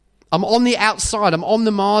 I'm on the outside. I'm on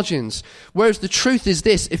the margins. Whereas the truth is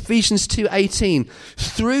this, Ephesians 2:18,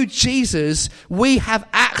 through Jesus, we have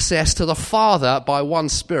access to the Father by one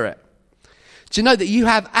Spirit. Do you know that you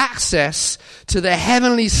have access to the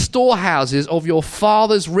heavenly storehouses of your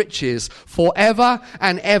Father's riches forever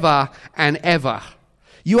and ever and ever?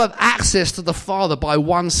 You have access to the Father by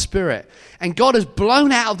one Spirit. And God has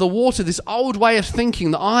blown out of the water this old way of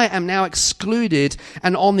thinking that I am now excluded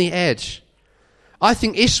and on the edge. I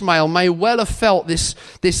think Ishmael may well have felt this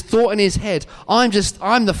thought in his head. I'm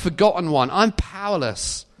the forgotten one. I'm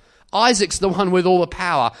powerless. Isaac's the one with all the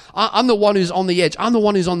power. I'm the one who's on the edge. I'm the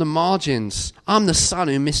one who's on the margins. I'm the son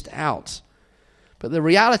who missed out. But the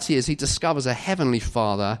reality is he discovers a heavenly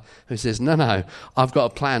Father who says, no, I've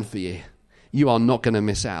got a plan for you. You are not going to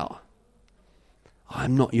miss out.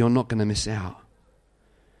 You're not going to miss out.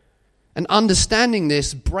 And understanding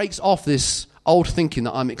this breaks off this old thinking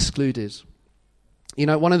that I'm excluded.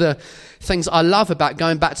 One of the things I love about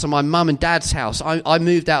going back to my mum and dad's house, I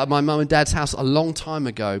moved out of my mum and dad's house a long time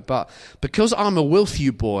ago, but because I'm a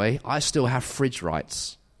Wilthew boy, I still have fridge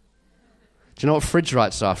rights. Do you know what fridge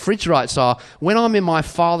rights are? Fridge rights are when I'm in my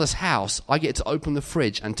father's house, I get to open the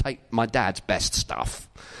fridge and take my dad's best stuff.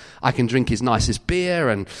 I can drink his nicest beer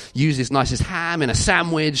and use his nicest ham in a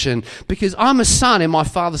sandwich. And because I'm a son in my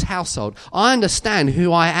father's household, I understand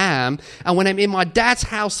who I am. And when I'm in my dad's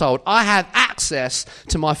household, I have access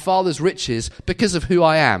to my father's riches because of who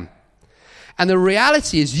I am. And the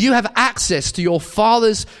reality is you have access to your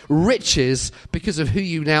father's riches because of who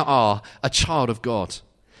you now are, a child of God.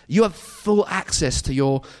 You have full access to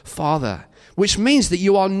your Father, which means that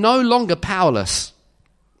you are no longer powerless.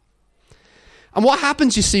 And what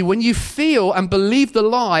happens, you see, when you feel and believe the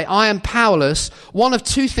lie, I am powerless, one of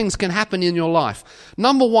two things can happen in your life.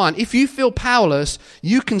 Number one, if you feel powerless,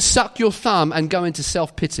 you can suck your thumb and go into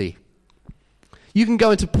self-pity. You can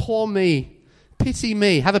go into poor me, pity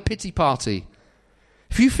me, have a pity party.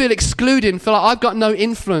 If you feel excluded and feel like I've got no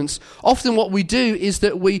influence, often what we do is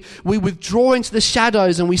that we withdraw into the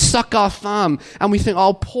shadows and we suck our thumb and we think,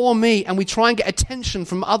 oh, poor me, and we try and get attention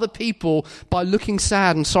from other people by looking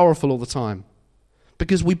sad and sorrowful all the time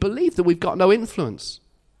because we believe that we've got no influence.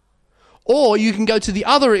 Or you can go to the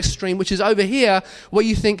other extreme, which is over here, where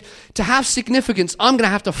you think, to have significance, I'm going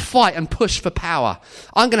to have to fight and push for power.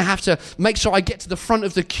 I'm going to have to make sure I get to the front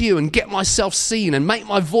of the queue and get myself seen and make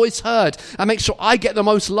my voice heard and make sure I get the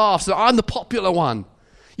most laughs, that I'm the popular one.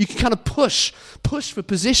 You can kind of push for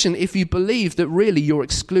position if you believe that really you're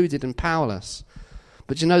excluded and powerless.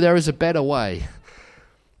 But you know, there is a better way.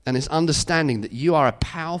 And it's understanding that you are a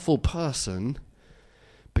powerful person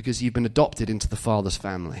because you've been adopted into the Father's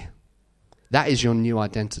family. That is your new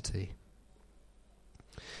identity.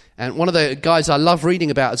 And one of the guys I love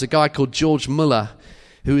reading about is a guy called George Muller,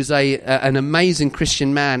 who is an amazing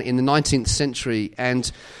Christian man in the 19th century. And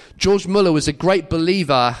George Muller was a great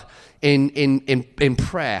believer in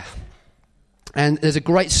prayer. And there's a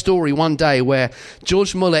great story one day where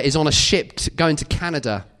George Muller is on a ship going to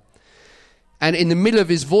Canada. And in the middle of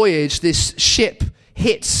his voyage, this ship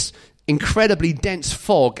hits incredibly dense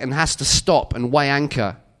fog and has to stop and weigh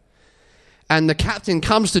anchor. And the captain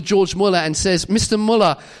comes to George Muller and says, Mr.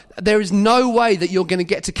 Muller, there is no way that you're going to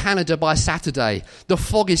get to Canada by Saturday. The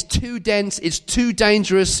fog is too dense. It's too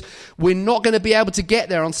dangerous. We're not going to be able to get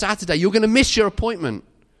there on Saturday. You're going to miss your appointment.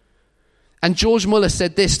 And George Muller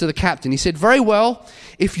said this to the captain. He said, very well,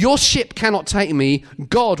 if your ship cannot take me,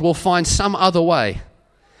 God will find some other way.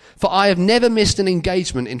 For I have never missed an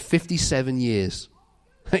engagement in 57 years.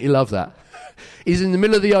 You love that. He's in the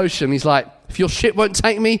middle of the ocean. He's like, if your ship won't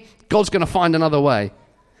take me, God's going to find another way.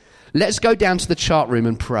 Let's go down to the chart room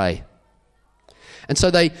and pray. And so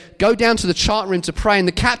they go down to the chart room to pray, and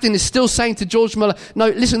the captain is still saying to George Muller, no,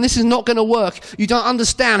 listen, this is not going to work. You don't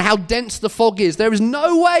understand how dense the fog is. There is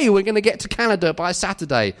no way we're going to get to Canada by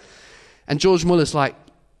Saturday. And George Muller's like,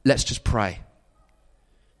 let's just pray.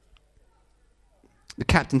 The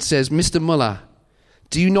captain says, Mr. Muller,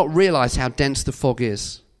 do you not realize how dense the fog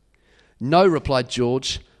is? No, replied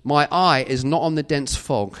George. My eye is not on the dense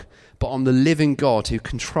fog, but on the living God who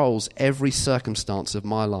controls every circumstance of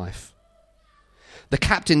my life. The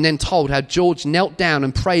captain then told how George knelt down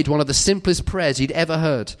and prayed one of the simplest prayers he'd ever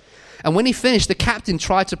heard. And when he finished, the captain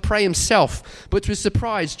tried to pray himself, but to his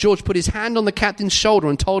surprise, George put his hand on the captain's shoulder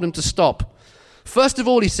and told him to stop. First of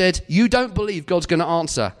all, he said, you don't believe God's going to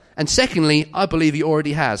answer. And secondly, I believe he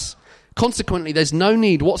already has. Consequently, there's no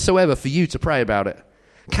need whatsoever for you to pray about it.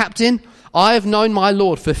 Captain, I have known my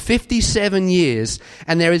Lord for 57 years,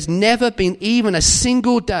 and there has never been even a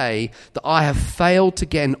single day that I have failed to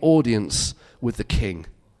get an audience with the king.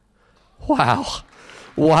 Wow.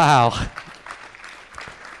 Wow.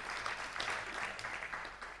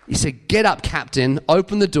 He said, get up, Captain,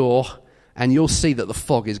 open the door, and you'll see that the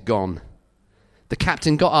fog is gone. The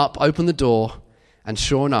captain got up, opened the door, and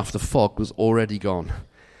sure enough, the fog was already gone.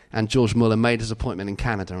 And George Muller made his appointment in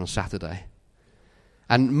Canada on Saturday.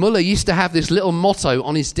 And Muller used to have this little motto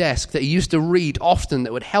on his desk that he used to read often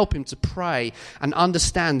that would help him to pray and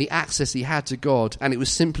understand the access he had to God. And it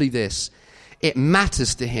was simply this: it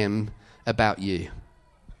matters to him about you.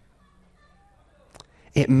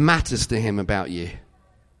 It matters to him about you. And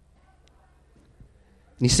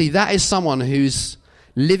you see, that is someone who's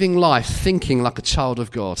living life thinking like a child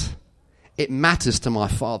of God. It matters to my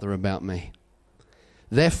Father about me.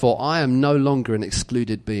 Therefore, I am no longer an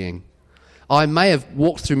excluded being. I may have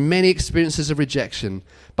walked through many experiences of rejection,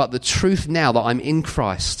 but the truth now that I'm in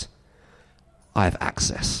Christ, I have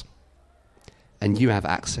access. And you have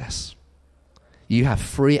access. You have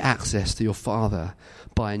free access to your Father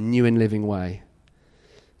by a new and living way.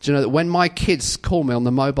 Do you know that when my kids call me on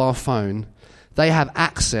the mobile phone, they have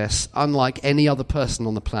access unlike any other person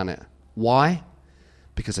on the planet. Why?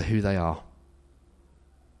 Because of who they are.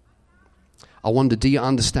 I wonder, do you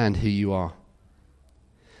understand who you are?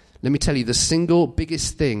 Let me tell you, the single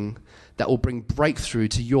biggest thing that will bring breakthrough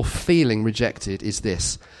to your feeling rejected is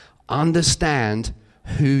this: understand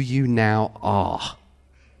who you now are.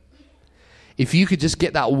 If you could just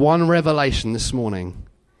get that one revelation this morning,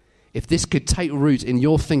 if this could take root in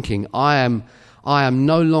your thinking, I am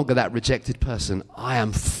no longer that rejected person. I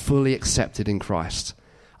am fully accepted in Christ.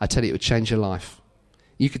 I tell you, it would change your life.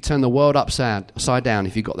 You could turn the world upside down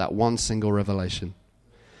if you got that one single revelation.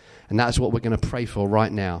 And that's what we're going to pray for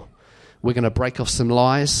right now. We're going to break off some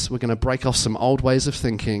lies. We're going to break off some old ways of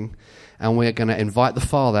thinking. And we're going to invite the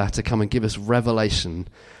Father to come and give us revelation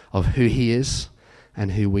of who he is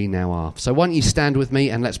and who we now are. So why don't you stand with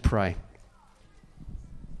me and let's pray.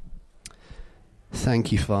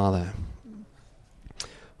 Thank you, Father.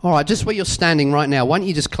 All right, just where you're standing right now, why don't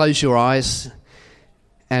you just close your eyes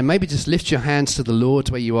and maybe just lift your hands to the Lord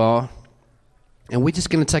where you are. And we're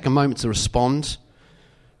just going to take a moment to respond.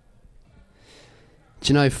 Do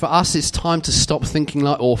you know, for us, it's time to stop thinking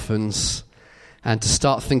like orphans and to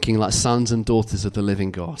start thinking like sons and daughters of the living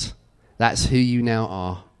God. That's who you now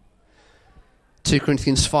are. 2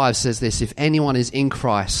 Corinthians 5 says this: if anyone is in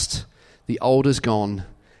Christ, the old is gone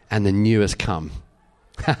and the new has come.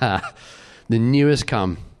 The new has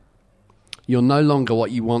come. You're no longer what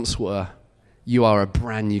you once were. You are a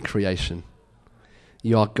brand new creation.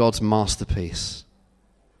 You are God's masterpiece.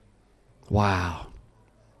 Wow.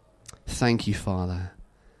 Thank you, Father.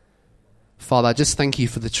 Father, I just thank you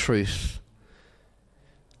for the truth.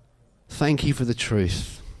 Thank you for the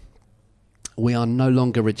truth. We are no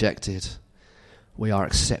longer rejected. We are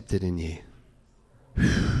accepted in you.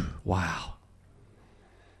 Wow.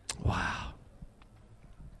 Wow.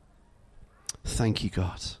 Thank you,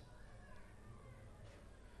 God.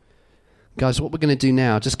 Guys, what we're going to do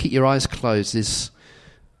now, just keep your eyes closed, is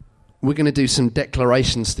we're going to do some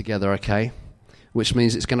declarations together, okay? Which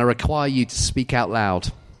means it's going to require you to speak out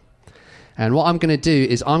loud. And what I'm going to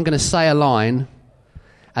do is I'm going to say a line,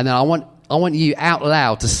 and then I want you out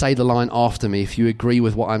loud to say the line after me if you agree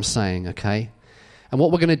with what I'm saying, okay? And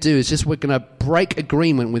what we're going to do is we're going to break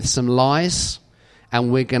agreement with some lies,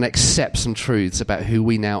 and we're going to accept some truths about who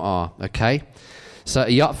we now are, okay? So are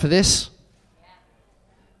you up for this?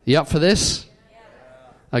 You up for this?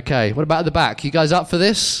 Okay, what about at the back? You guys up for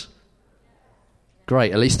this?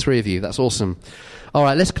 Great, at least 3 of you. That's awesome. All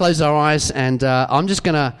right, let's close our eyes, and I'm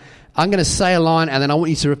going to say a line, and then I want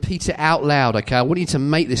you to repeat it out loud, okay? I want you to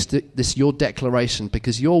make this your declaration,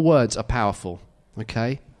 because your words are powerful,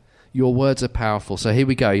 okay? Your words are powerful. So here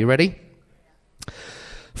we go. You ready?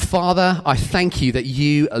 Father, I thank you that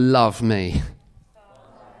you love me.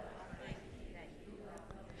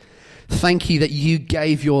 Thank you that you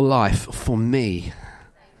gave your life for me.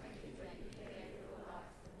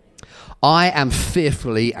 I am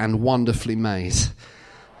fearfully and wonderfully made.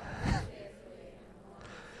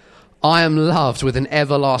 I am loved with an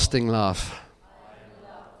everlasting love.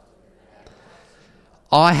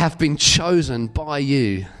 I have been chosen by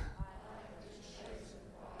you.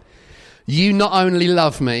 You not only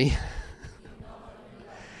love me,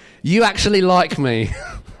 you actually like me.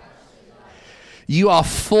 You are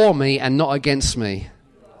for me and not against me.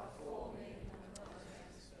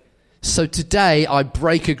 So today I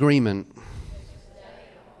break agreement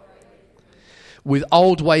with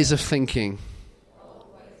old ways of thinking.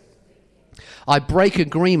 I break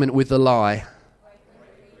agreement with the lie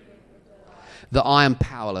that I am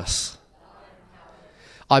powerless.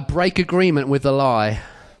 I break agreement with the lie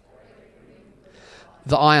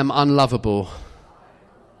that I am unlovable.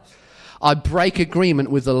 I break agreement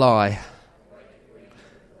with the lie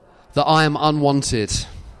that I am unwanted.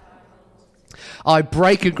 I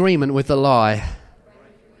break agreement with the lie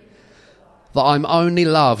that I'm only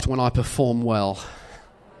loved when I perform well.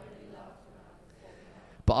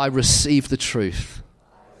 But I receive the truth.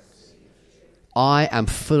 I am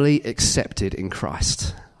fully accepted in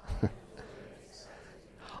Christ.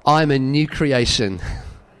 I'm a new creation.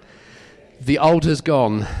 The old has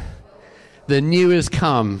gone. The new has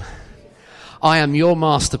come. I am your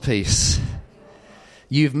masterpiece.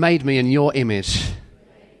 You've made me in your image.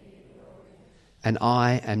 And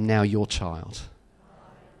I am now your child.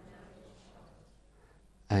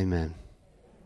 Amen.